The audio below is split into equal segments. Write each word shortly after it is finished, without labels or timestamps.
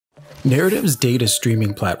Narrative's data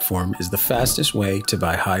streaming platform is the fastest way to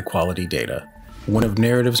buy high-quality data. One of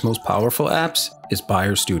Narrative's most powerful apps is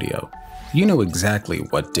Buyer Studio. You know exactly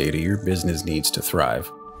what data your business needs to thrive,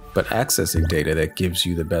 but accessing data that gives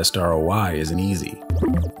you the best ROI isn't easy.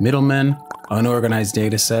 Middlemen, unorganized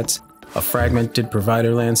data sets, a fragmented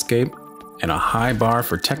provider landscape, and a high bar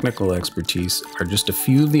for technical expertise are just a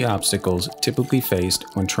few of the obstacles typically faced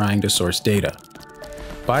when trying to source data.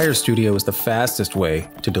 Buyer Studio is the fastest way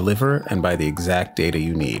to deliver and buy the exact data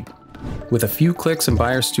you need. With a few clicks in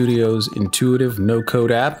Buyer Studio's intuitive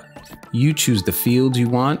no-code app, you choose the fields you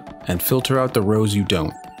want and filter out the rows you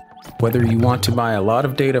don't. Whether you want to buy a lot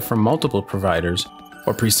of data from multiple providers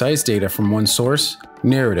or precise data from one source,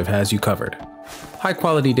 Narrative has you covered.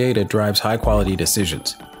 High-quality data drives high-quality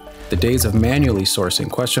decisions. The days of manually sourcing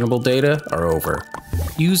questionable data are over.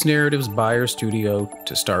 Use Narrative's Buyer Studio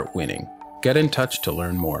to start winning. Get in touch to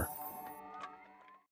learn more.